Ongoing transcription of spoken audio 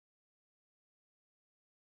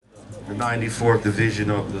the 94th division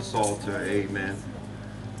of the Psalter, amen.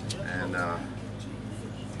 And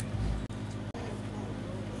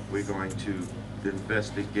we're going to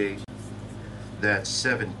investigate that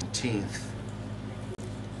 17th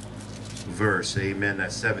verse, amen, that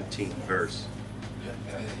 17th verse.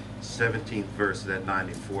 17th verse of that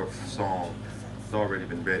 94th Psalm. It's already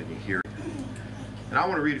been read and you hear it. And I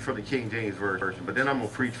want to read it from the King James Version, but then I'm going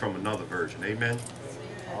to preach from another version, amen.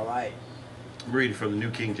 All right. I'm reading from the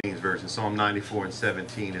New King James Version, Psalm 94 and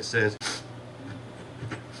 17. It says,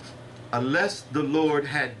 "Unless the Lord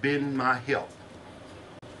had been my help,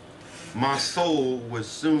 my soul would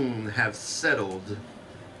soon have settled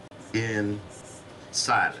in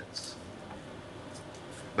silence."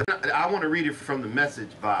 But I want to read it from the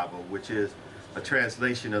Message Bible, which is a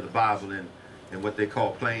translation of the Bible in what they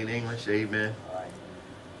call plain English, amen. All right.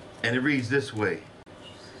 And it reads this way.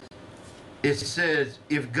 It says,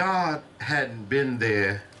 if God hadn't been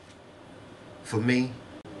there for me,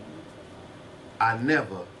 I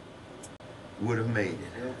never would have made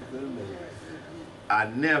it. I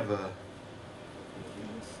never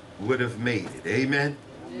would have made it. Amen?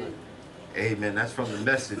 Amen. That's from the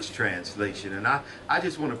Message translation. And I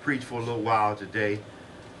just want to preach for a little while today.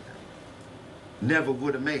 Never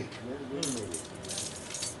would have made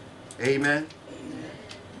it. Amen?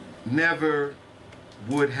 Never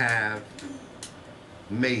would have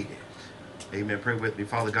made it. Amen. Pray with me.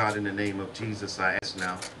 Father God, in the name of Jesus, I ask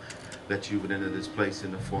now that you would enter this place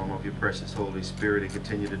in the form of your precious Holy Spirit and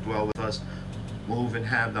continue to dwell with us. Move and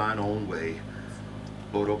have thine own way.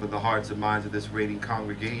 Lord, open the hearts and minds of this reading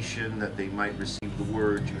congregation that they might receive the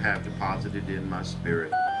word you have deposited in my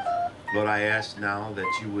spirit. Lord, I ask now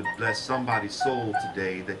that you would bless somebody's soul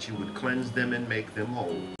today, that you would cleanse them and make them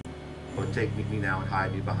whole. Lord, take me now and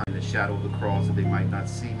hide me behind the shadow of the cross that they might not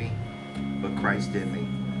see me, but Christ in me.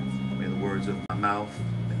 May the words of my mouth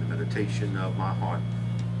and the meditation of my heart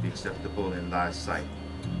be acceptable in thy sight.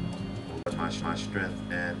 Lord, my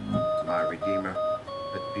strength and my Redeemer.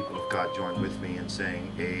 Let the people of God join with me in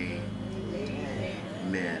saying amen,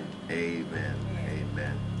 amen,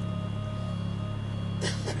 amen.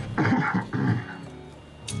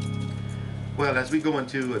 Well, as we go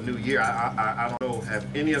into a new year, I don't know, have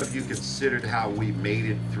any of you considered how we made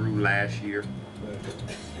it through last year?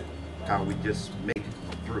 How we just made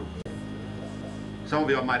it through. Some of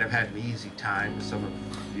y'all might have had an easy time. Some of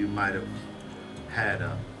you might have had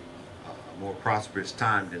a more prosperous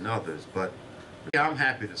time than others. But yeah, I'm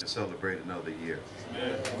happy to celebrate another year.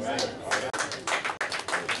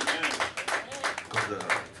 Because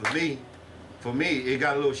for me, it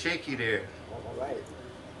got a little shaky there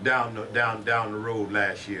down the road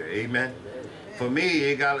last year. Amen. For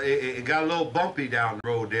me, it got a little bumpy down the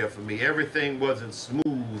road there for me. Everything wasn't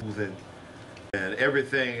smooth and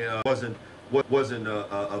everything wasn't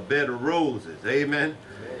a bed of roses. Amen.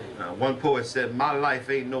 One poet said, "My life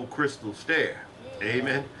ain't no crystal stair."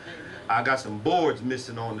 Amen. I got some boards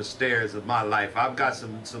missing on the stairs of my life. I've got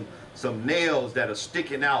some nails that are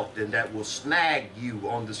sticking out and that will snag you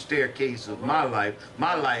on the staircase of my life.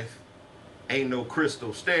 My life ain't no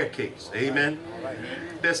crystal staircase. Amen.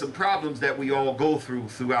 There's some problems that we all go through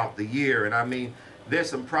throughout the year, and I mean, there's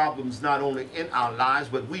some problems not only in our lives,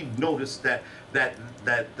 but we've noticed that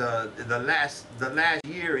the last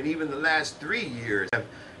year and even the last 3 years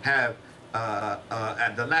have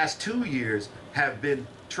the last 2 years have been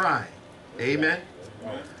trying. Amen.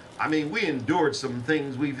 I mean, we endured some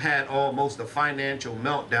things. We've had almost a financial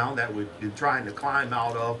meltdown that we've been trying to climb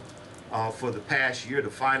out of for the past year. The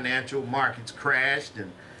financial markets crashed,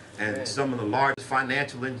 and some of the largest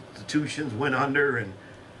financial institutions went under, and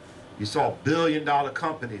you saw billion-dollar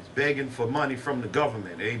companies begging for money from the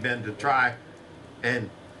government, amen, to try and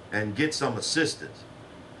get some assistance.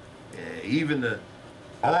 Even the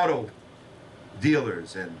auto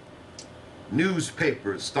dealers and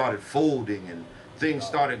newspapers started folding, and things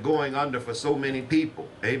started going under for so many people.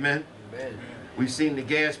 Amen. Amen. We've seen the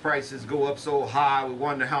gas prices go up so high, we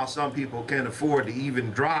wonder how some people can afford to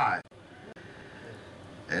even drive.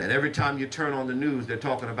 And every time you turn on the news, they're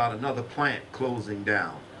talking about another plant closing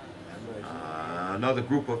down. Another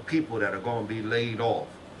group of people that are going to be laid off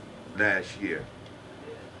last year.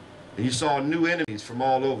 And you saw new enemies from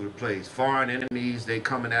all over the place. Foreign enemies, they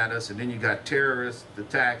coming at us, and then you got terrorist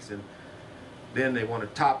attacks, and then they want to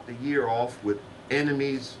top the year off with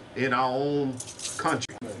enemies in our own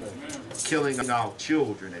country, killing our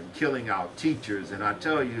children and killing our teachers. And I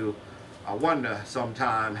tell you, I wonder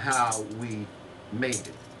sometime how we made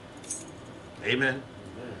it. Amen.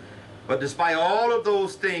 But despite all of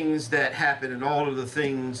those things that happened and all of the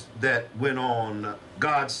things that went on,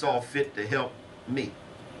 God saw fit to help me.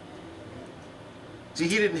 See,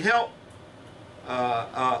 he didn't help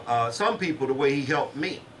some people the way he helped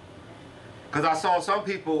me. Because I saw some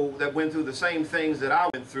people that went through the same things that I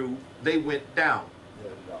went through, they went down.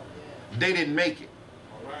 They didn't make it.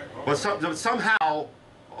 But somehow,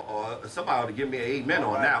 somebody ought to give me an amen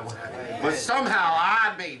on that one. But somehow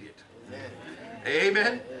I made it.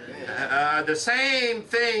 Amen. The same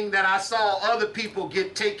thing that I saw other people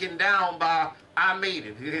get taken down by, I made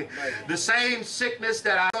it. The same sickness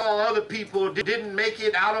that I saw other people didn't make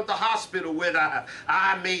it out of the hospital with,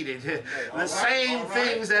 I made it. The same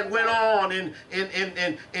things that went on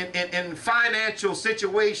in financial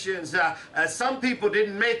situations, some people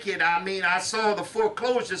didn't make it. I mean, I saw the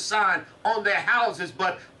foreclosure sign on their houses,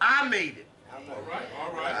 but I made it.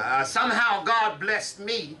 All right. Somehow God blessed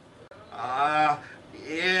me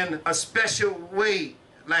in a special way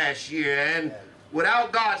last year, and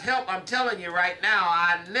without God's help, I'm telling you right now,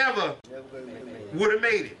 I never would have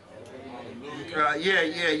made it.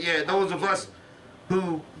 Yeah. Those of us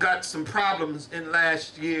who got some problems in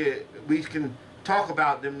last year, we can talk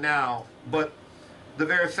about them now, but the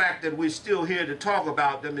very fact that we're still here to talk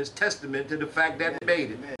about them is testament to the fact that we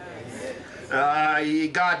made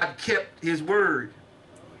it. God kept his word.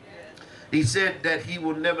 He said that he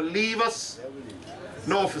will never leave us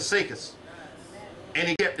nor forsake us. And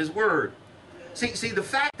he kept his word. See, the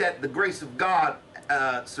fact that the grace of God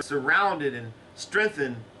surrounded and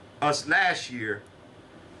strengthened us last year,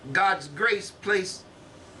 God's grace placed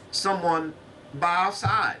someone by our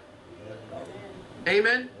side.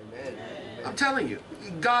 Amen? I'm telling you,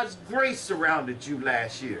 God's grace surrounded you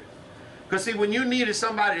last year. Because see, when you needed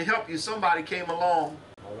somebody to help you, somebody came along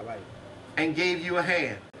and gave you a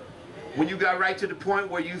hand. When you got right to the point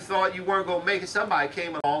where you thought you weren't going to make it, somebody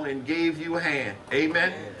came along and gave you a hand.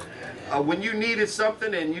 Amen? When you needed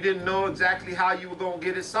something and you didn't know exactly how you were going to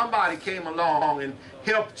get it, somebody came along and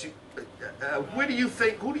helped you. Who do you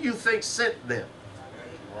think sent them?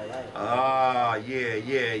 Yeah.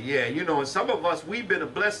 You know, and some of us, we've been a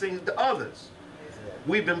blessing to others.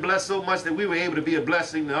 We've been blessed so much that we were able to be a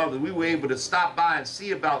blessing to others. We were able to stop by and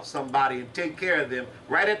see about somebody and take care of them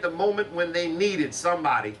right at the moment when they needed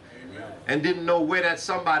somebody and didn't know where that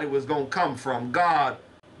somebody was going to come from. God,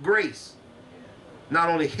 grace, not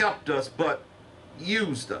only helped us, but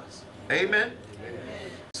used us. Amen?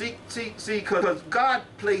 See, because God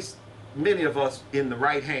placed many of us in the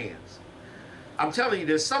right hands. I'm telling you,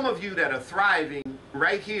 there's some of you that are thriving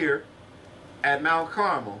right here at Mount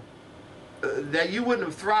Carmel that you wouldn't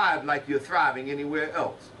have thrived like you're thriving anywhere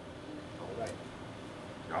else.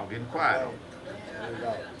 Y'all getting quiet.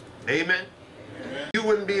 Amen? You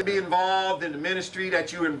wouldn't be involved in the ministry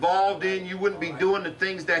that you're involved in. You wouldn't be doing the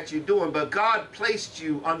things that you're doing. But God placed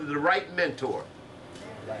you under the right mentor.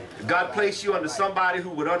 God placed you under somebody who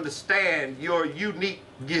would understand your unique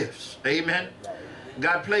gifts. Amen.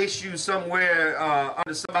 God placed you somewhere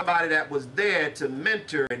under somebody that was there to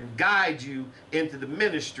mentor and guide you into the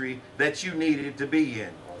ministry that you needed to be in.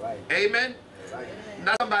 Amen.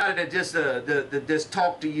 Not somebody that just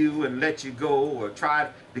talk to you and let you go or try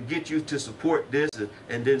to get you to support this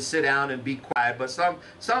and then sit down and be quiet. But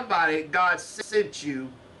somebody, God sent you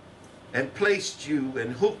and placed you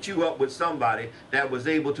and hooked you up with somebody that was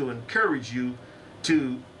able to encourage you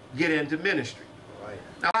to get into ministry.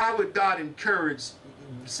 Now, how would God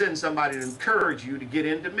send somebody to encourage you to get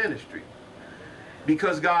into ministry?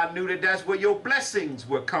 Because God knew that that's where your blessings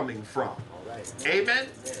were coming from. Amen?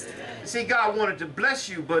 See, God wanted to bless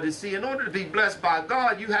you, but you see, in order to be blessed by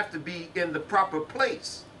God, you have to be in the proper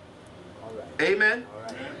place. Amen?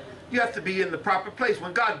 You have to be in the proper place.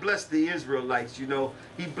 When God blessed the Israelites, you know,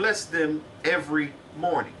 he blessed them every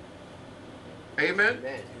morning. Amen?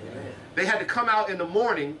 They had to come out in the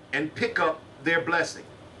morning and pick up their blessing.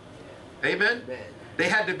 Amen? They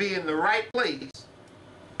had to be in the right place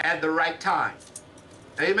at the right time.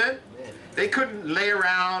 Amen? They couldn't lay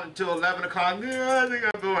around until 11 o'clock. Yeah, I think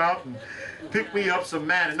I'll go out and pick me up some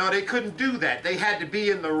manna. No, they couldn't do that. They had to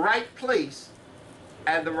be in the right place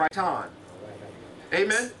at the right time.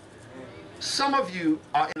 Amen? Some of you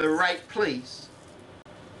are in the right place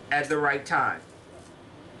at the right time.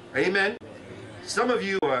 Amen? Some of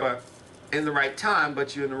you are in the right time,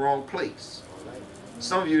 but you're in the wrong place.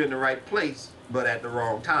 Some of you are in the right place, but at the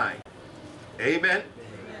wrong time. Amen?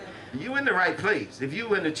 You in the right place. If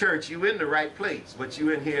you in the church, you in the right place, but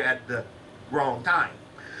you in here at the wrong time.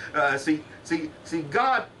 See,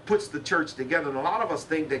 God puts the church together, and a lot of us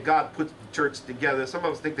think that God puts the church together. Some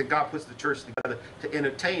of us think that God puts the church together to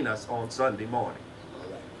entertain us on Sunday morning.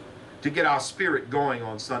 to get our spirit going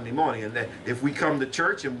on Sunday morning. And that if we come to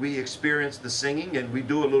church and we experience the singing and we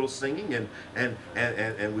do a little singing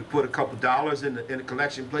and we put a couple dollars in the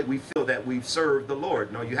collection plate, we feel that we've served the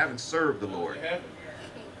Lord. No, you haven't served the Lord.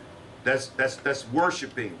 That's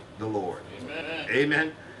worshiping the Lord. Amen.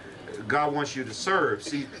 Amen. God wants you to serve.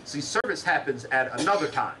 See, service happens at another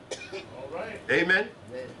time. All right. Amen.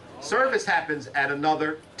 Amen. Service happens at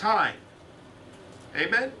another time.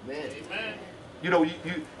 Amen. Amen. Amen. You know,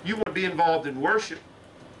 you want to be involved in worship,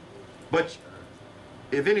 but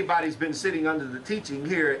if anybody's been sitting under the teaching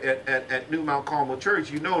here at New Mount Carmel Church,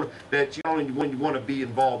 you know that when you want to be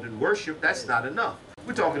involved in worship, that's not enough.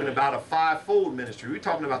 We're talking about a fivefold ministry. We're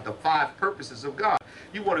talking about the 5 purposes of God.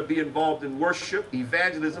 You want to be involved in worship,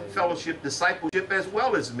 evangelism, fellowship, discipleship, as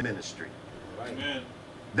well as ministry. Amen.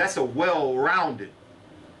 That's a well-rounded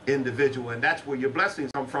individual, and that's where your blessings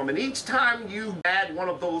come from. And each time you add one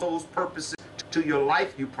of those purposes to your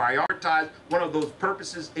life, you prioritize one of those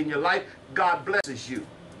purposes in your life, God blesses you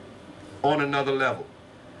on another level.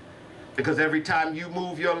 Because every time you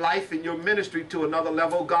move your life and your ministry to another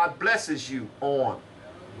level, God blesses you on.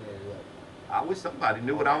 I wish somebody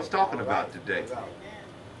knew what I was talking about today.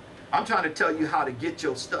 I'm trying to tell you how to get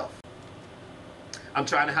your stuff. I'm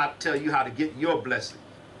trying to tell you how to get your blessing.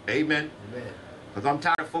 Amen. Because I'm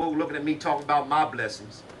tired of folks looking at me talking about my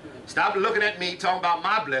blessings. Stop looking at me talking about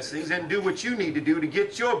my blessings and do what you need to do to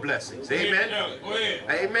get your blessings. Amen.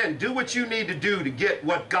 Amen. Do what you need to do to get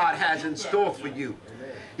what God has in store for you.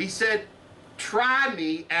 He said, try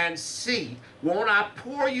me and see, won't I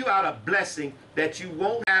pour you out a blessing that you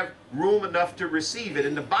won't have room enough to receive it.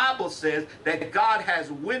 And the Bible says that God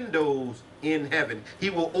has windows in heaven.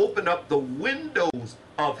 He will open up the windows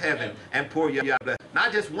of heaven and pour you out a blessing.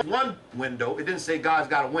 Not just one window. It didn't say God's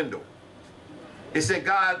got a window. It said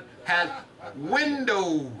God has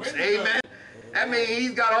windows. Amen. That means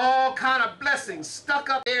he's got all kind of blessings stuck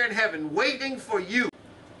up there in heaven waiting for you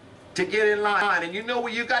to get in line. And you know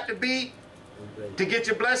where you got to be to get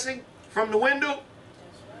your blessing from the window?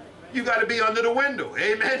 You got to be under the window.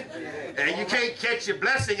 Amen. And you can't catch your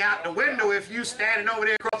blessing out the window if you standing over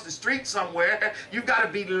there across the street somewhere. You got to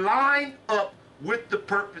be lined up with the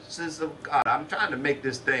purposes of God. I'm trying to make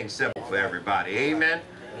this thing simple for everybody. Amen.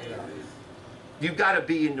 You got to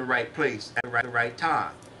be in the right place at the right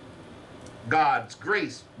time. God's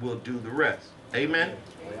grace will do the rest. Amen.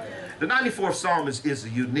 The 94th Psalm is a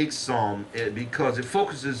unique psalm because it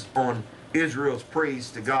focuses on Israel's praise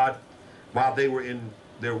to God while they were in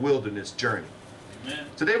their wilderness journey. Amen.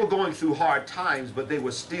 So they were going through hard times, but they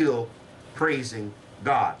were still praising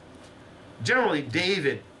God. Generally,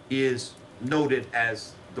 David is noted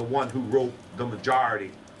as the one who wrote the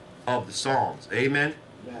majority of the Psalms. Amen.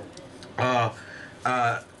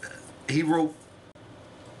 He wrote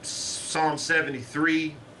Psalm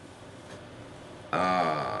 73.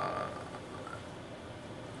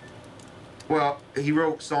 Well, he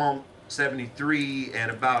wrote Psalm 73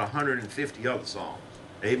 and about 150 other psalms.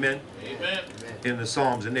 Amen. Amen. In the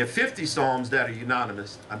Psalms, and there are 50 psalms that are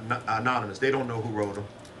anonymous. They don't know who wrote them.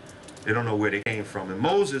 They don't know where they came from. And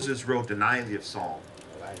Moses just wrote the 90th Psalm.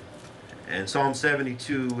 And Psalm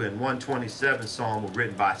 72 and 127 Psalm were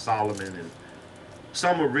written by Solomon, and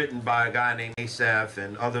some were written by a guy named Asaph,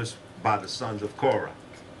 and others by the sons of Korah.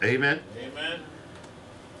 Amen. Amen.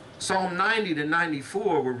 Psalm 90 to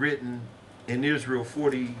 94 were written in Israel's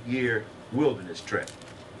 40-year wilderness trek.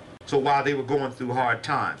 So while they were going through hard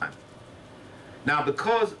times. Now,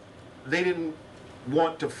 because they didn't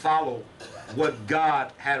want to follow what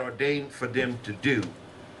God had ordained for them to do,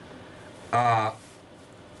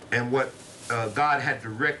 and what God had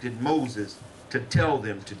directed Moses to tell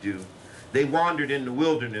them to do, they wandered in the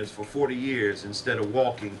wilderness for 40 years instead of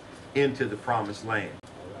walking into the promised land.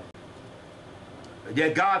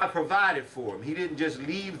 Yet God provided for them. He didn't just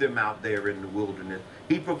leave them out there in the wilderness.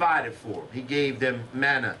 He provided for them. He gave them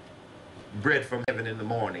manna, bread from heaven in the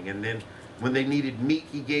morning. And then when they needed meat,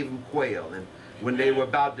 he gave them quail. And when they were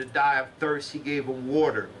about to die of thirst, he gave them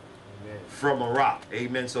water from a rock.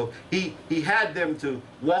 Amen. So he had them to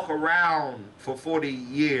walk around for 40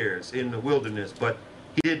 years in the wilderness, but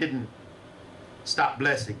he didn't stop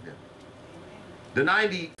blessing them. The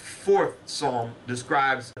 94th Psalm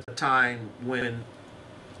describes a time when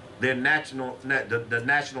the national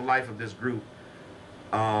life of this group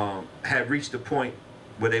had reached a point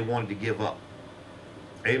where they wanted to give up.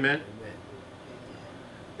 Amen?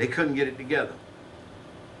 They couldn't get it together.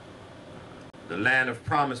 The land of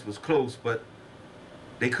promise was close, but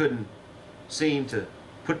they couldn't seem to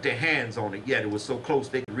put their hands on it yet. It was so close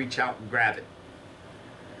they could reach out and grab it.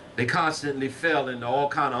 They constantly fell into all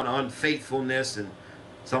kind of unfaithfulness and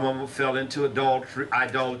Some of them fell into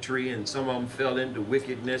idolatry, and some of them fell into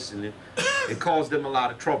wickedness, and it caused them a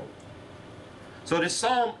lot of trouble. So this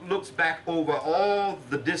psalm looks back over all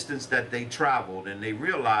the distance that they traveled, and they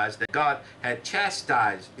realized that God had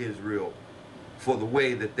chastised Israel for the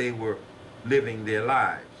way that they were living their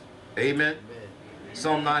lives. Amen? Amen.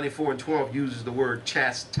 Psalm 94:12 uses the word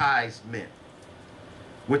chastisement,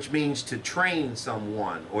 which means to train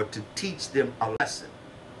someone or to teach them a lesson.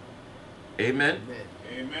 Amen? Amen.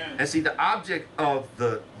 Amen. And see, the object of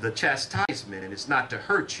the chastisement is not to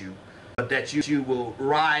hurt you, but that you will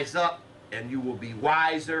rise up and you will be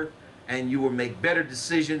wiser and you will make better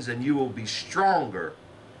decisions and you will be stronger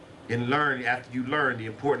in learning after you learn the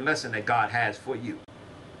important lesson that God has for you.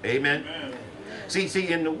 Amen. Amen. See,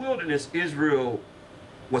 in the wilderness, Israel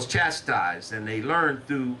was chastised, and they learned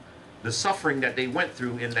through the suffering that they went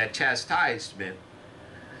through in that chastisement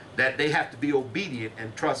that they have to be obedient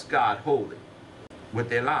and trust God wholly with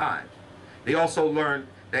their lives. They also learned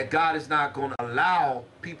that God is not going to allow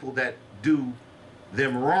people that do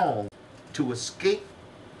them wrong to escape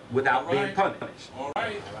without being punished. All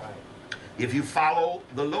right. If you follow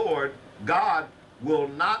the Lord, God will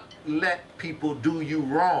not let people do you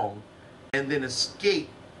wrong and then escape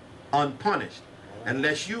unpunished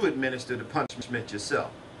unless you administer the punishment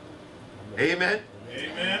yourself. Amen?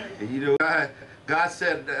 Amen. You know, God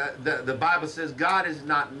said, the Bible says God is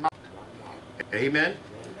not mocked. Amen?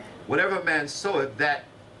 Whatever man soweth, that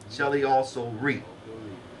shall he also reap.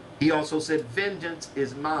 He also said, vengeance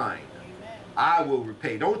is mine. I will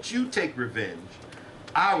repay. Don't you take revenge.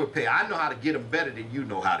 I will pay. I know how to get them better than you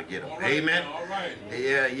know how to get them. Right, amen? All right.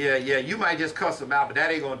 Yeah. You might just cuss them out, but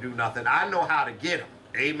that ain't going to do nothing. I know how to get them.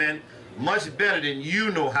 Amen? Much better than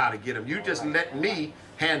you know how to get them. You just let me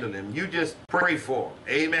handle them. You just pray for them.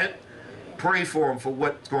 Amen? Pray for them for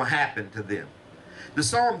what's going to happen to them. The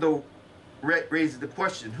psalm, though, raises the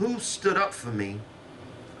question, who stood up for me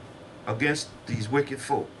against these wicked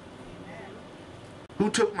folk? Who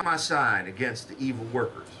took my side against the evil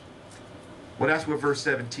workers? Well, that's where verse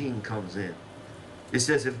 17 comes in. It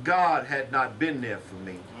says, if God had not been there for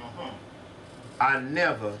me, I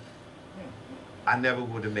never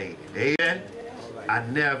would have made it. Amen? I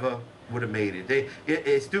never would have made it.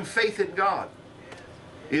 It's through faith in God.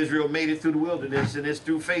 Israel made it through the wilderness, and it's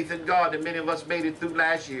through faith in God that many of us made it through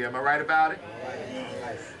last year. Am I right about it?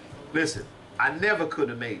 Listen, I never could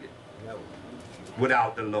have made it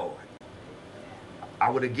without the Lord. I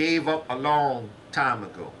would have gave up a long time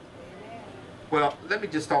ago. Well, let me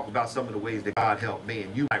just talk about some of the ways that God helped me,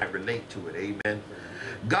 and you might relate to it. Amen.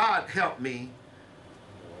 God helped me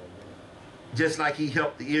just like he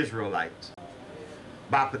helped the Israelites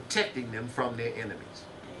by protecting them from their enemies.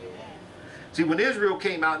 See, when Israel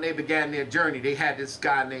came out and they began their journey, they had this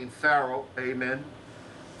guy named Pharaoh. Amen.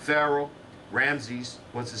 Pharaoh, Ramses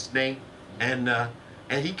was his name, and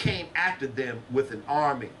he came after them with an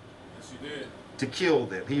army. Yes, he did. To kill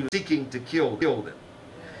them. He was seeking to kill them.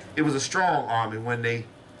 It was a strong army. When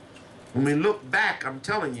we look back, I'm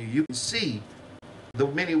telling you, you can see the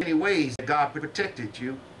many ways that God protected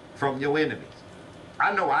you from your enemies.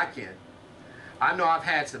 I know I can. I know I've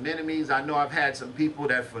had some enemies. I know I've had some people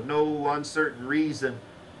that for no uncertain reason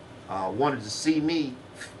wanted to see me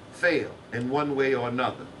fail in one way or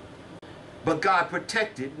another. But God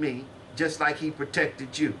protected me just like he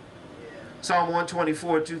protected you. Psalm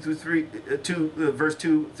 124, verse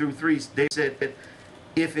 2 through 3, they said that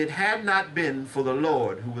if it had not been for the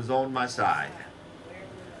Lord who was on my side,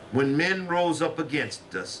 when men rose up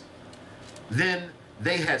against us, then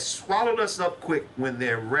they had swallowed us up quick when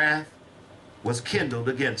their wrath was kindled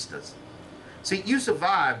against us. See, you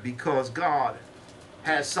survived because God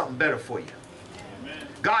has something better for you. Amen.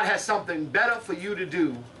 God has something better for you to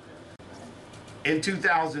do in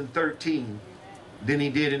 2013 than he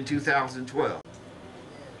did in 2012.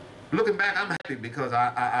 Looking back, I'm happy because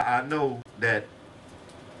I know that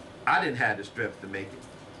I didn't have the strength to make it.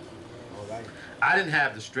 All right. I didn't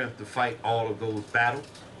have the strength to fight all of those battles.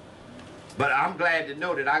 But I'm glad to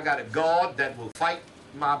know that I got a God that will fight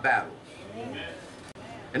my battles. Amen.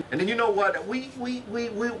 And then you know what? We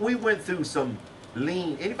went through some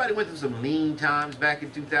lean. Anybody went through some lean times back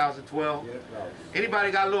in 2012? Yes,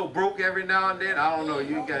 anybody got a little broke every now and then? I don't know.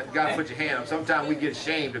 You got to put your hand up. Sometimes we get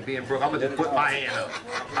ashamed of being broke. I'm going to just put my hand up.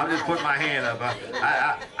 I'm just putting my hand up.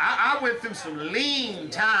 I went through some lean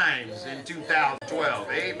times in 2012.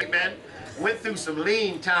 Amen. Went through some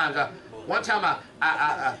lean times. One time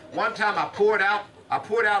I poured out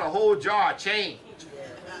a whole jar of change,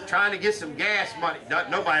 trying to get some gas money.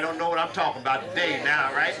 Nobody don't know what I'm talking about today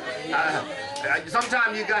now, right?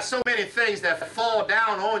 Sometimes you got so many things that fall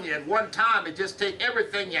down on you at one time. It just take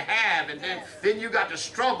everything you have, and then you got to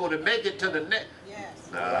struggle to make it to the next.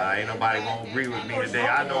 Ain't nobody gonna agree with me today.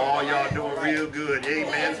 I know all y'all doing real good.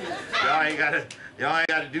 Amen. Y'all ain't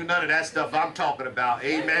gotta do none of that stuff I'm talking about.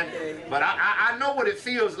 Amen. But I know what it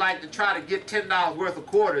feels like to try to get $10 worth of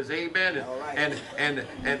quarters. Amen. And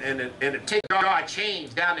to take our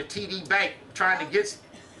change down to TD Bank trying to get.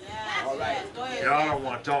 Y'all don't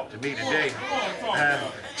want to talk to me today.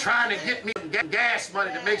 Trying to get me gas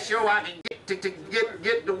money to make sure I can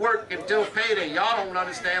get to work until payday. Y'all don't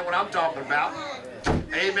understand what I'm talking about.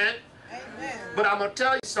 Amen. But I'm going to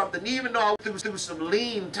tell you something. Even though I went through some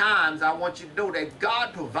lean times, I want you to know that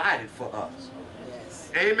God provided for us.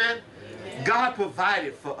 Amen. God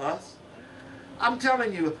provided for us. I'm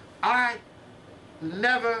telling you, I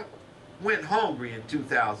never went hungry in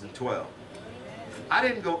 2012. I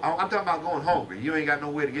didn't go, I'm talking about going hungry. You ain't got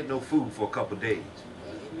nowhere to get no food for a couple of days.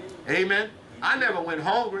 Amen. I never went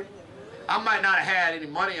hungry. I might not have had any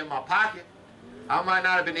money in my pocket. I might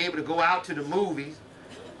not have been able to go out to the movies.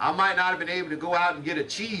 I might not have been able to go out and get a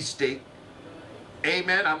cheesesteak.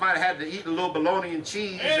 Amen. I might have had to eat a little bologna and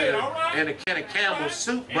cheese and a can of Campbell's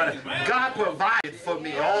soup, but God provided for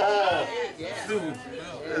me all through.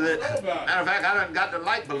 Matter of fact, I done got to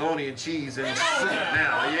like bologna and cheese and soup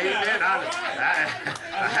now. Amen.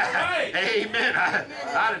 Amen.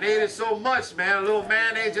 I done ate it so much, man. A little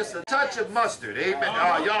mayonnaise, just a touch of mustard. Amen.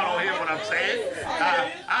 Oh, y'all don't hear what I'm saying.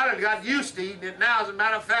 I done got used to eating it now. As a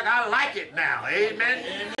matter of fact, I like it now. Amen.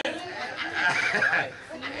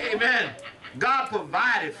 Amen. God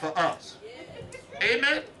provided for us.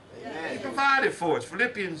 Amen? He provided for us.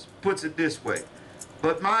 Philippians puts it this way.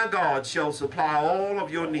 But my God shall supply all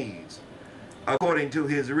of your needs according to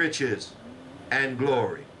his riches and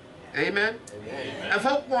glory. Amen? And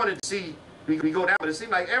folk wanted to see we go down, but it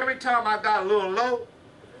seemed like every time I got a little low,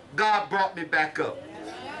 God brought me back up.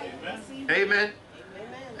 Amen?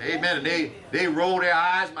 Amen. And they roll their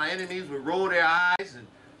eyes. My enemies would roll their eyes. And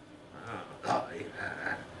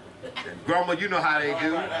and grandma, you know how they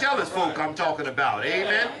do. Jealous folk I'm talking about.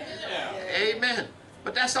 Amen. Amen.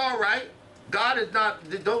 But that's all right. God is not.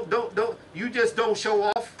 Don't. You just don't show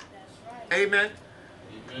off. Amen.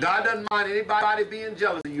 God doesn't mind anybody being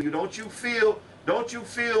jealous of you. Don't you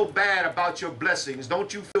feel bad about your blessings.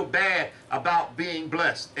 Don't you feel bad about being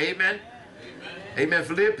blessed. Amen. Amen.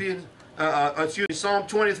 Philippians, Psalm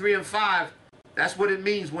 23 and 5. That's what it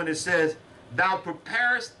means when it says, "Thou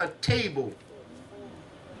preparest a table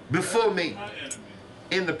before me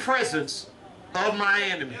in the presence of my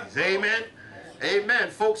enemies." Amen. Amen.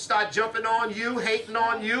 Folks start jumping on you, hating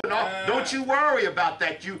on you. And all. Don't you worry about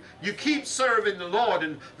that. You keep serving the Lord,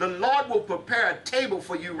 and the Lord will prepare a table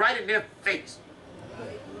for you right in their face.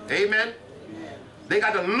 Amen. They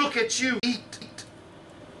got to look at you eat.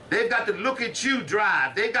 They've got to look at you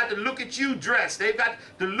drive. They've got to look at you dress. They've got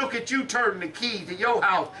to look at you turn the key to your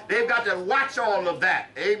house. They've got to watch all of that.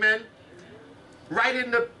 Amen. Right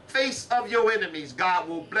in the face of your enemies, God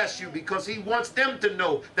will bless you, because he wants them to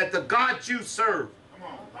know that the God you serve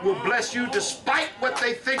will bless you despite what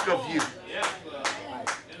they think of you,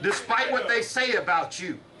 despite what they say about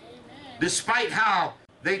you, despite how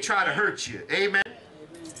they try to hurt you. Amen.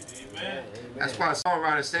 That's why the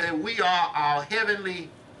songwriter said, we are our heavenly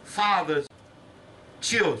Father's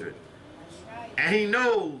children. And he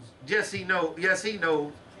knows, yes he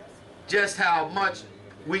knows just how much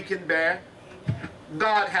we can bear.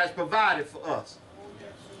 God has provided for us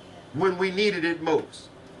when we needed it most.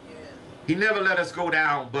 He never let us go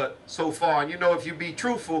down but so far. And you know, if you be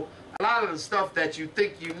truthful, a lot of the stuff that you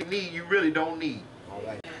think you need, you really don't need. All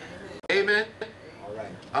right. Amen? All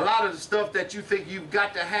right. A lot of the stuff that you think you've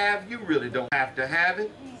got to have, you really don't have to have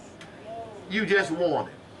it. You just want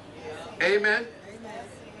it. Amen?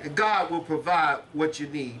 And God will provide what you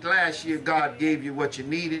need. Last year, God gave you what you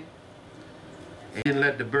needed and didn't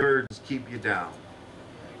let the birds keep you down.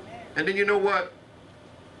 And then you know what?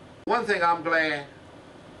 One thing I'm glad,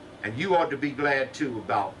 and you ought to be glad too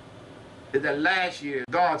about, is that last year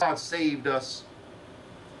God saved us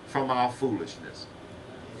from our foolishness.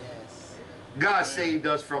 Yes. God saved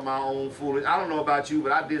us from our own foolishness. I don't know about you,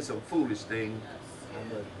 but I did some foolish things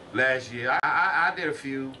last year. I did a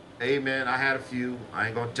few. Amen. I had a few. I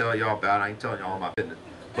ain't going to tell y'all about it. I ain't telling y'all my business.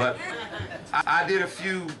 But I did a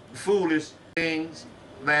few foolish things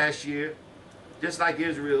last year. Just like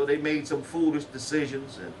Israel, they made some foolish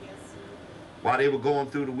decisions, and while they were going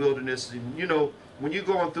through the wilderness. And you know, when you're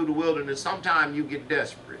going through the wilderness, sometimes you get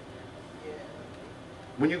desperate.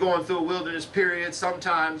 When you're going through a wilderness period,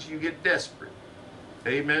 sometimes you get desperate.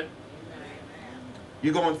 Amen.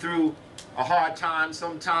 You're going through a hard time,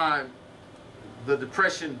 sometimes the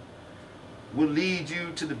depression will lead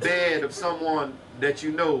you to the bed of someone that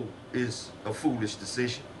you know is a foolish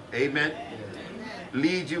decision. Amen.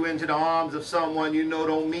 Lead you into the arms of someone you know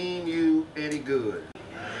don't mean you any good.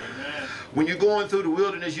 When you're going through the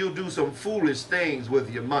wilderness, you'll do some foolish things with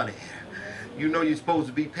your money. You know you're supposed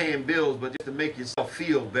to be paying bills, but just to make yourself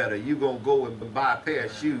feel better, you're going to go and buy a pair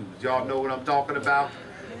of shoes. Y'all know what I'm talking about?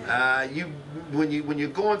 When you're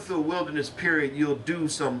going through a wilderness period, you'll do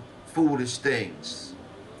some foolish things.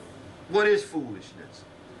 What is foolishness?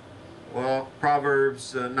 Well,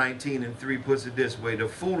 Proverbs 19:3 puts it this way: the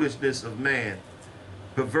foolishness of man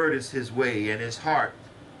perverteth his way, and his heart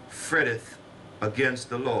fretteth against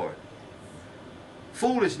the Lord.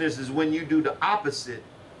 Foolishness is when you do the opposite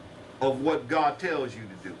of what God tells you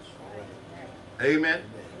to do. Amen?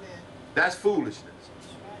 That's foolishness.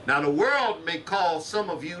 Now, the world may call some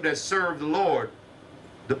of you that serve the Lord,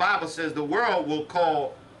 the Bible says the world will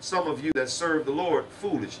call some of you that serve the Lord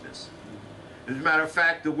foolishness. As a matter of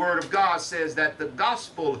fact, the Word of God says that the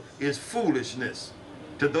gospel is foolishness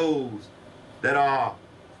to those that are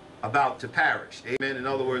about to perish. Amen. In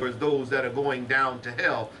other words, those that are going down to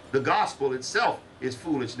hell, the gospel itself is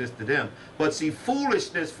foolishness to them. But see,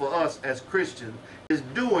 foolishness for us as Christians is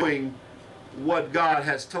doing what God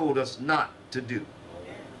has told us not to do.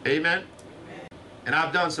 Amen. And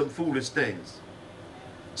I've done some foolish things.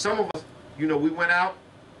 Some of us, you know, we went out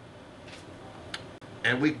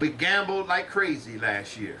and we gambled like crazy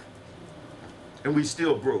last year. And we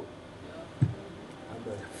still broke.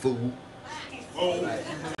 Fool.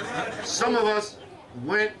 Some of us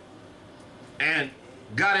went and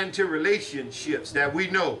got into relationships that we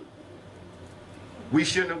know we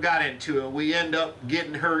shouldn't have got into, and we end up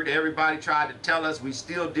getting hurt. Everybody tried to tell us, we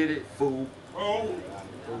still did it. Fool.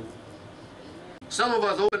 Some of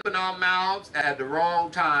us opened our mouths at the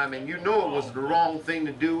wrong time, and you know it was the wrong thing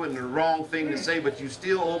to do and the wrong thing to say, but you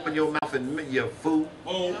still open your mouth and you're a fool.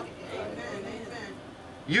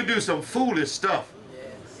 You do some foolish stuff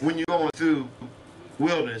when you're going through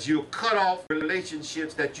wilderness. You'll cut off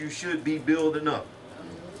relationships that you should be building up.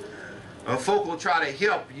 Folk will try to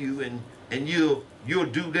help you, and you'll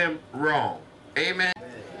do them wrong. Amen.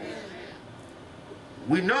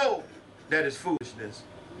 We know that it's foolishness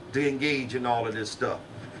to engage in all of this stuff.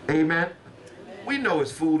 Amen. We know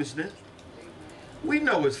it's foolishness. We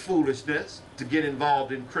know it's foolishness to get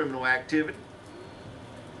involved in criminal activity.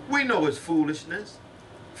 We know it's foolishness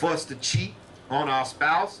for us to cheat on our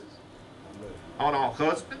spouses, on our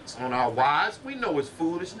husbands, on our wives. We know it's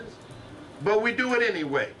foolishness, but we do it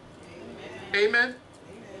anyway. Amen.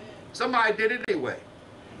 Somebody did it anyway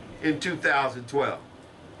in 2012.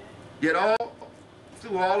 Yet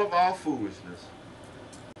through all of our foolishness,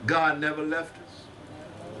 God never left us.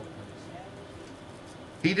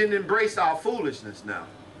 He didn't embrace our foolishness now.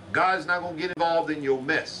 God's not going to get involved in your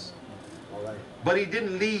mess. But he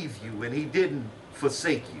didn't leave you, and he didn't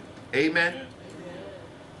forsake you. Amen.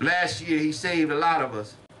 Last year, he saved a lot of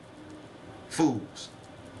us fools.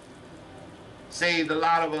 Saved a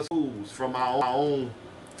lot of us fools from our own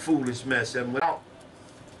foolish mess. And without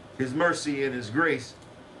his mercy and his grace,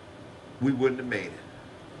 we wouldn't have made it.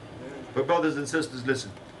 But brothers and sisters,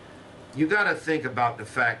 listen. You got to think about the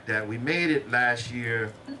fact that we made it last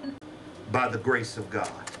year by the grace of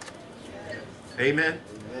God. Amen.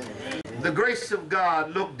 The grace of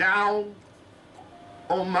God looked down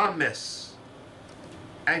on my mess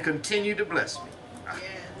and continued to bless me.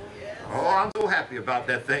 Oh, I'm so happy about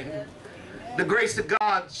that thing. The grace of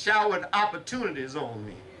God showered opportunities on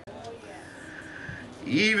me,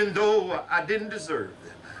 even though I didn't deserve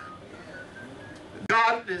them.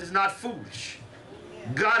 God is not foolish.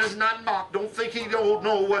 God is not mocked. Don't think he don't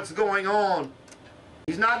know what's going on.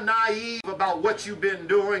 He's not naive about what you've been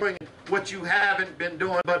doing and what you haven't been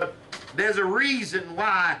doing, but there's a reason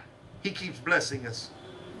why he keeps blessing us.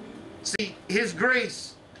 See, his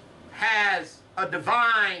grace has a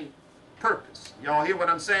divine purpose. Y'all hear what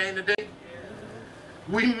I'm saying today?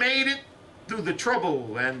 We made it through the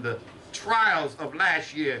trouble and the trials of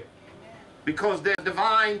last year because there's a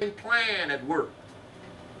divine plan at work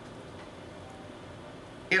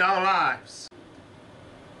in our lives.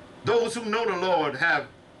 Those who know the Lord have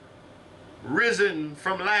risen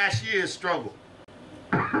from last year's struggle.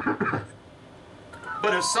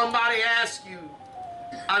 But if somebody asks you,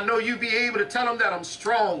 I know you'll be able to tell them that I'm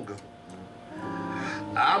stronger,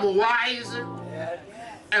 I'm wiser,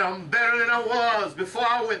 And I'm better than I was before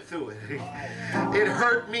I went through it. It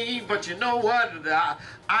hurt me, but you know what?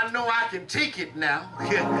 I know I can take it now.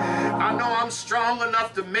 I know I'm strong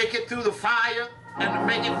enough to make it through the fire and to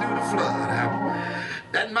make it through the flood.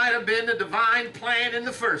 That might have been the divine plan in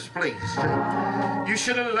the first place. You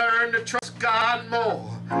should have learned to trust God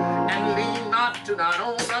more and lean not to thine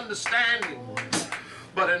own understanding,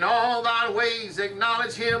 but in all thy ways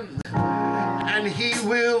acknowledge him, and he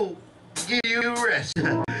will give you rest.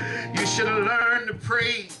 You should have learned to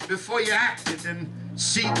pray before you acted and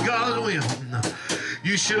seek God's will.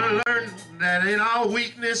 You should have learned that in our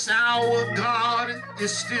weakness, our God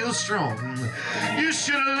is still strong. You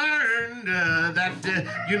should have learned that,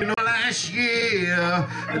 last year,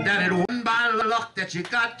 that it wasn't by luck that you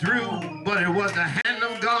got through, but it was the hand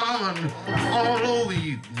of God all over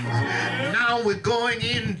you. Now we're going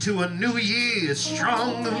into a new year,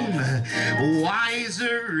 strong,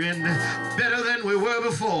 wiser, and better than we were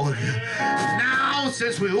before. Now,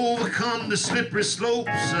 since we overcome the slippery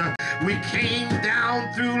slopes we came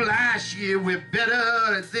down through last year, we're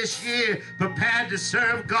better this year, prepared to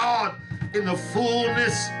serve God in the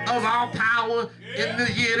fullness of our power in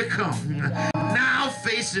the year to come. Now,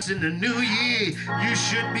 faces in the new year, you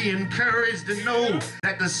should be encouraged to know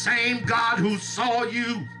that the same God who saw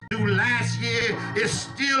you through last year is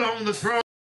still on the throne.